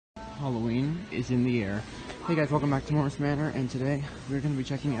Halloween is in the air. Hey guys, welcome back to Morris Manor, and today we're going to be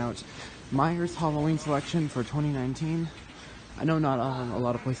checking out Meijer's Halloween selection for 2019. I know not a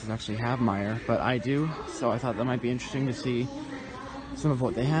lot of places actually have Meijer, but I do, so I thought that might be interesting to see some of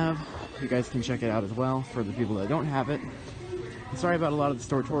what they have. You guys can check it out as well for the people that don't have it. I'm sorry about a lot of the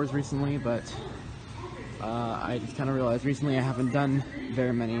store tours recently, but I just kind of realized recently I haven't done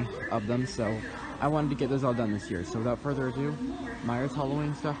very many of them, so I wanted to get those all done this year. So without further ado, Meijer's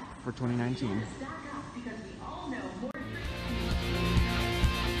Halloween stuff for 2019.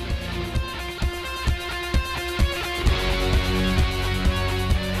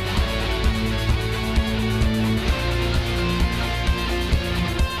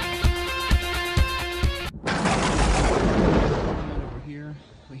 Over here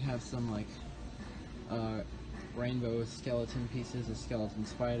we have some like rainbow skeleton pieces, a skeleton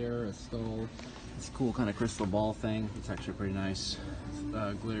spider, a skull, this cool kind of crystal ball thing. It's actually pretty nice.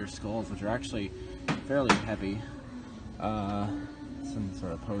 Glitter skulls, which are actually fairly heavy. Some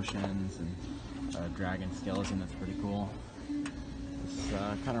sort of potions and a dragon skeleton that's pretty cool. This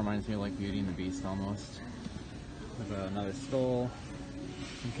kind of reminds me of like Beauty and the Beast almost. There's another skull,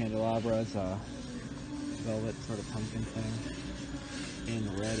 some candelabras, a velvet sort of pumpkin thing in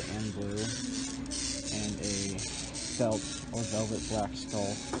red and blue, and a felt or velvet black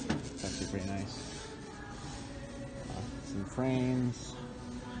skull. It's actually pretty nice. Some frames,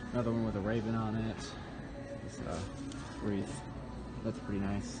 another one with a raven on it, this wreath, that's pretty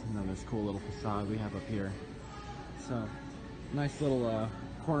nice, and then this cool little facade we have up here. So, nice little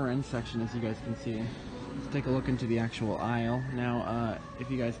corner end section, as you guys can see. Let's take a look into the actual aisle. Now,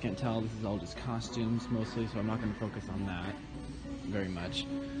 if you guys can't tell, this is all just costumes mostly, so I'm not going to focus on that very much.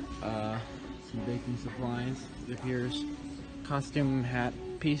 Some baking supplies. It appears costume hat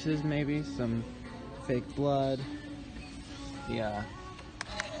pieces, maybe some fake blood. Yeah.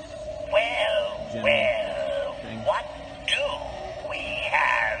 Well, what do we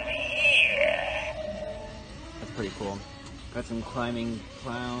have here? That's pretty cool. Got some climbing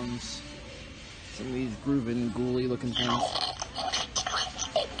clowns. Some of these grooving, ghouly looking things.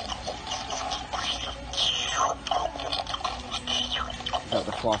 Got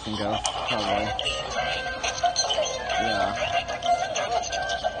the flossing ghost, probably. Yeah.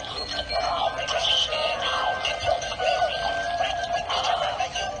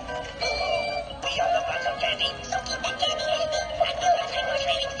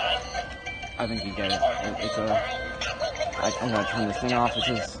 I think you get it. I'm gonna turn this thing off. This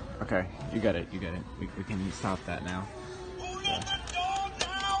is okay. You get it. We can stop that now.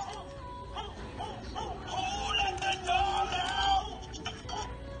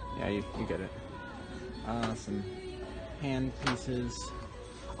 Yeah, you get it. Some hand pieces.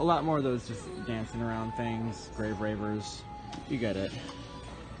 A lot more of those just dancing around things. Grave ravers. You get it.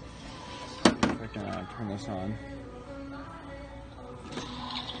 If I can turn this on.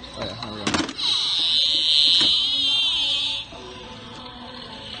 Oh yeah, here we go.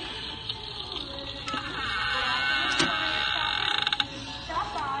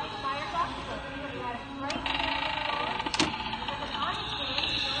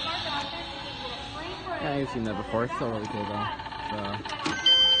 Yeah, you've seen that before. It's still really cool though. So,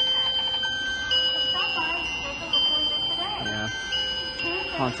 yeah.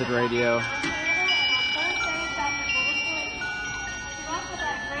 Haunted radio.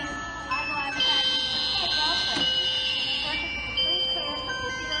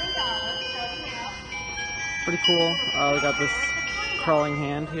 Pretty cool. We got this crawling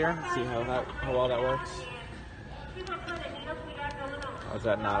hand here. Let's see how well that works. Oh, is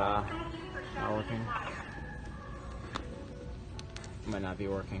that not working? Might not be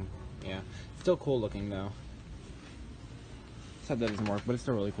working. Yeah. Still cool looking though. Sad that doesn't work, but it's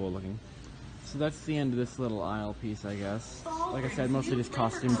still really cool looking. So that's the end of this little aisle piece, I guess. Like I said, mostly just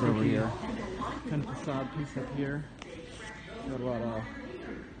costumes over here. Kind of facade piece up here. Got a lot of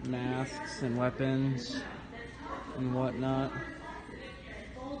masks and weapons and whatnot.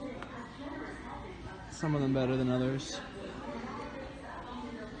 Some of them better than others.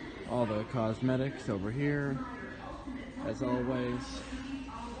 All the cosmetics over here, as always.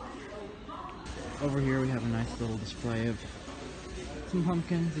 Over here we have a nice little display of some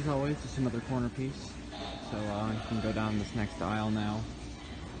pumpkins, as always, just another corner piece. So you can go down this next aisle now.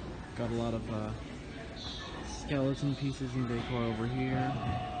 Got a lot of skeleton pieces and decor over here.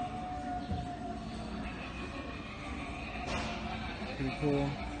 Pretty cool.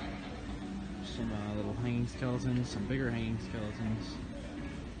 Some little hanging skeletons, some bigger hanging skeletons.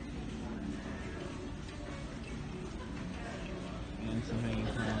 And some hanging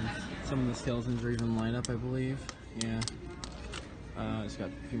clowns. Some of the skeletons are even lined up, I believe. Yeah. It's got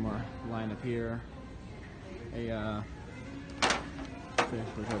a few more line up here.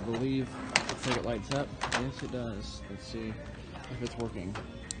 Which I believe looks like it lights up. Yes, it does. Let's see if it's working.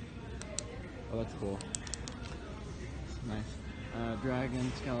 Oh, that's cool. Nice.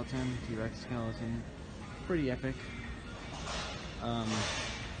 Dragon skeleton, T-Rex skeleton. Pretty epic.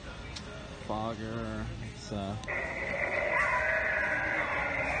 Fogger. It's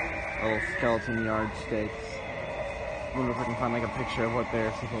little skeleton yardsticks. I wonder if I can find like a picture of what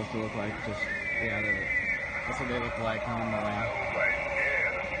they're supposed to look like. Just yeah, that's what they look like normally.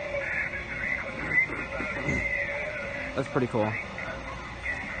 That's pretty cool.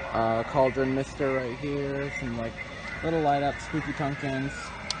 Cauldron mister right here. Some like little light up spooky pumpkins,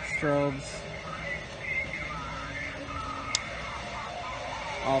 strobes,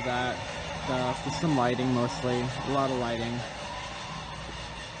 all that stuff. Just some lighting mostly. A lot of lighting.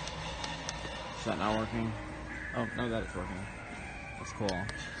 Is that not working? Oh, no, that is working. That's cool.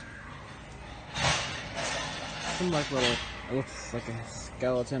 Some like little, it looks like a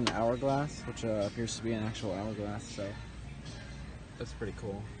skeleton hourglass, which appears to be an actual hourglass, so that's pretty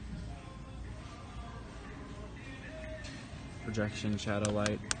cool. Projection, shadow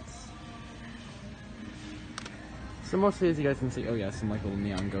light. So mostly, as you guys can see, oh yeah, some like little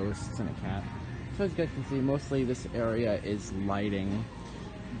neon ghosts and a cat. So as you guys can see, mostly this area is lighting,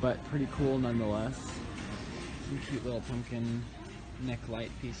 but pretty cool nonetheless. Some cute little pumpkin neck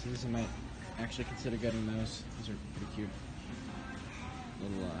light pieces. I might actually consider getting those. Those are pretty cute.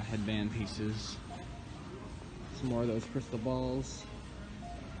 Little headband pieces. Some more of those crystal balls.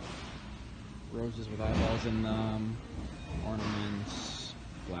 Roses with eyeballs in them. Ornaments.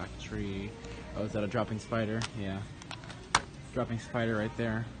 Black tree. Oh, is that a dropping spider? Yeah. Dropping spider right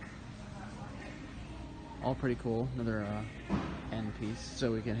there. All pretty cool. Another end piece,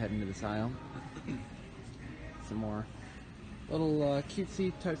 so we can head into this aisle. Some more little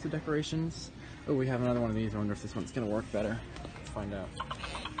cutesy types of decorations. Oh, we have another one of these. I wonder if this one's gonna work better. Let's find out.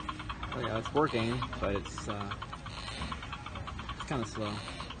 Oh yeah, it's working, but it's kind of slow.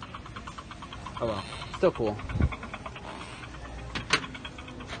 Oh well, still cool.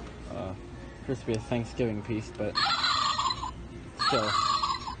 Supposed to be a Thanksgiving piece, but still.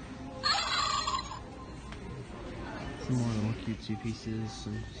 Some more little cutesy pieces,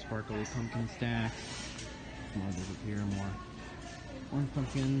 some sparkly pumpkin stacks. More of those up here, more orange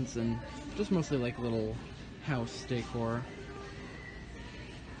pumpkins, and just mostly like little house decor.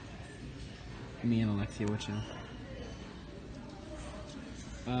 Me and Alexia, which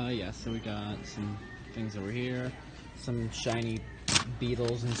yeah, so we got some things over here, some shiny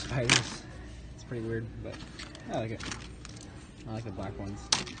beetles and spiders. It's pretty weird, but I like it. I like the black ones.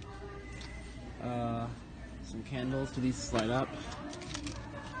 Some candles. Do these slide up?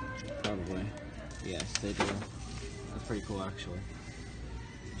 Probably. Yes, they do. That's pretty cool, actually.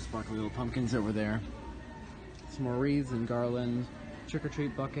 Some sparkly little pumpkins over there. Some more wreaths and garland.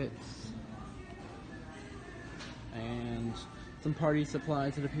 Trick-or-treat buckets. And some party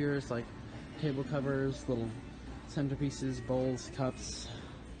supplies, it appears, like table covers, little centerpieces, bowls, cups.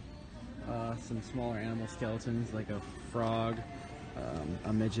 Some smaller animal skeletons, like a frog,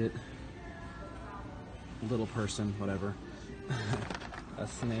 a midget, little person, whatever, a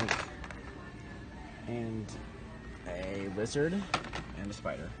snake, and a lizard, and a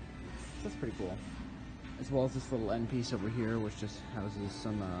spider. So that's pretty cool. As well as this little end piece over here, which just houses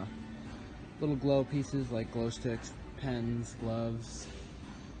some little glow pieces, like glow sticks, pens, gloves,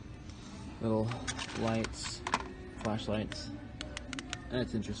 little lights, flashlights. And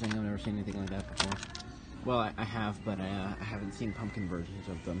it's interesting, I've never seen anything like that before. Well, I have, but I haven't seen pumpkin versions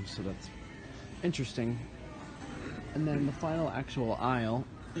of them, so that's interesting. And then the final actual aisle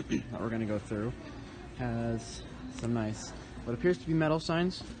that we're going to go through has some nice, what appears to be metal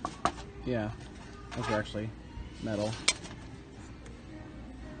signs. Yeah, those are actually metal.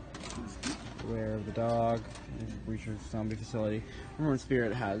 Beware of the dog, Research Zombie Facility. Remember,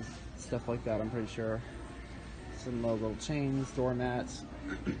 Spirit has stuff like that, I'm pretty sure. Some little chains, doormats,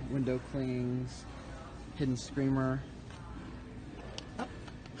 window clings, hidden screamer.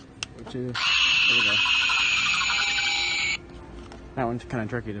 Which is, there we go. That one's kind of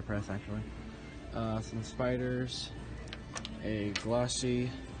tricky to press, actually. Some spiders, a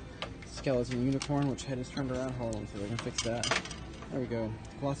glossy skeleton unicorn, which head is turned around. Hold on, so I can fix that. There we go.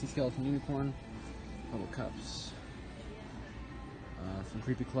 Glossy skeleton unicorn, little cups, some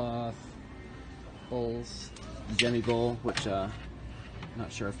creepy cloth, bowls, Jemmy bowl, which not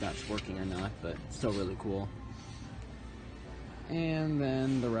sure if that's working or not, but still really cool. And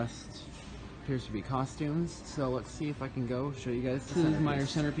then the rest appears to be costumes. So let's see if I can go show you guys. This is Meijer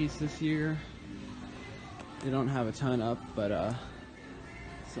centerpiece this year. They don't have a ton up, but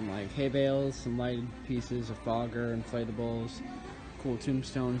some like hay bales, some lighted pieces of fogger, inflatables, cool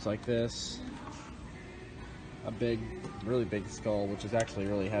tombstones like this, a big, really big skull, which is actually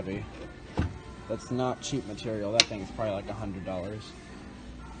really heavy. That's not cheap material. That thing is probably like $100.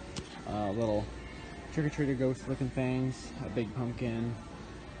 Little trick-or-treater ghost looking things, a big pumpkin,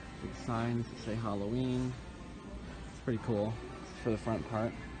 big signs that say Halloween. It's pretty cool. It's for the front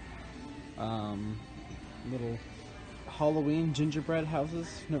part. Little Halloween gingerbread houses.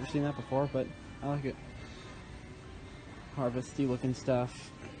 Never seen that before, but I like it. Harvesty looking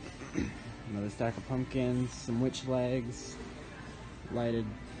stuff. Another stack of pumpkins, some witch legs, lighted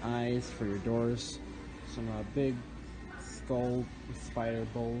eyes for your doors, some big skull spider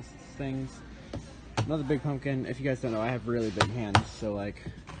bowls things. Another big pumpkin. If you guys don't know, I have really big hands, so like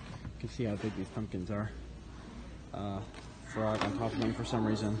you can see how big these pumpkins are. Frog on top of them for some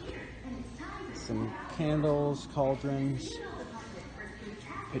reason. Some candles, cauldrons,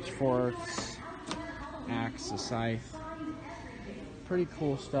 pitchforks, axe, a scythe. Pretty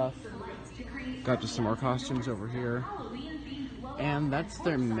cool stuff. Got just some more costumes over here. And that's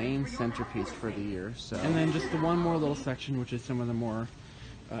their main centerpiece for the year. So, and then just the one more little section, which is some of the more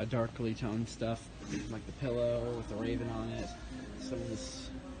darkly toned stuff, like the pillow with the raven on it, some of this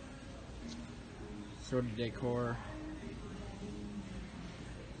sort of decor.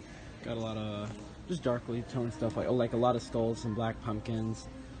 Got a lot of just darkly toned stuff, like a lot of skulls, some black pumpkins,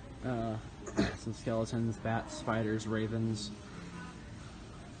 some skeletons, bats, spiders, ravens,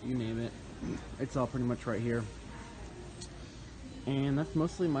 you name it. It's all pretty much right here. And that's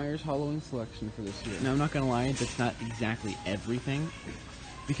mostly Meijer's Halloween selection for this year. Now, I'm not gonna lie, that's not exactly everything,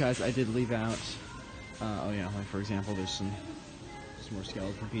 because I did leave out, oh yeah, like for example, there's some more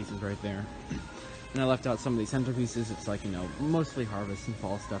skeleton pieces right there. And I left out some of these centerpieces. It's like, you know, mostly harvest and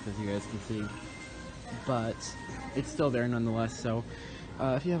fall stuff, as you guys can see. But it's still there nonetheless, so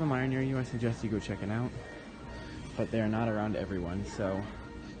if you have a Meijer near you, I suggest you go check it out. But they're not around everyone, so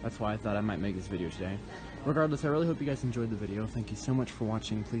that's why I thought I might make this video today. Regardless, I really hope you guys enjoyed the video. Thank you so much for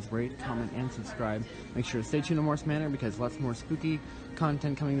watching. Please rate, comment, and subscribe. Make sure to stay tuned to Morse Manor, because lots more spooky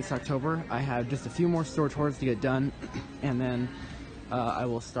content coming this October. I have just a few more store tours to get done, and then I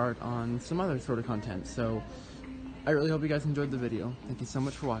will start on some other sort of content. So I really hope you guys enjoyed the video. Thank you so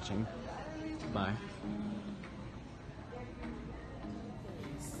much for watching. Bye.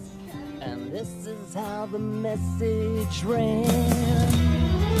 And this is how the message ran.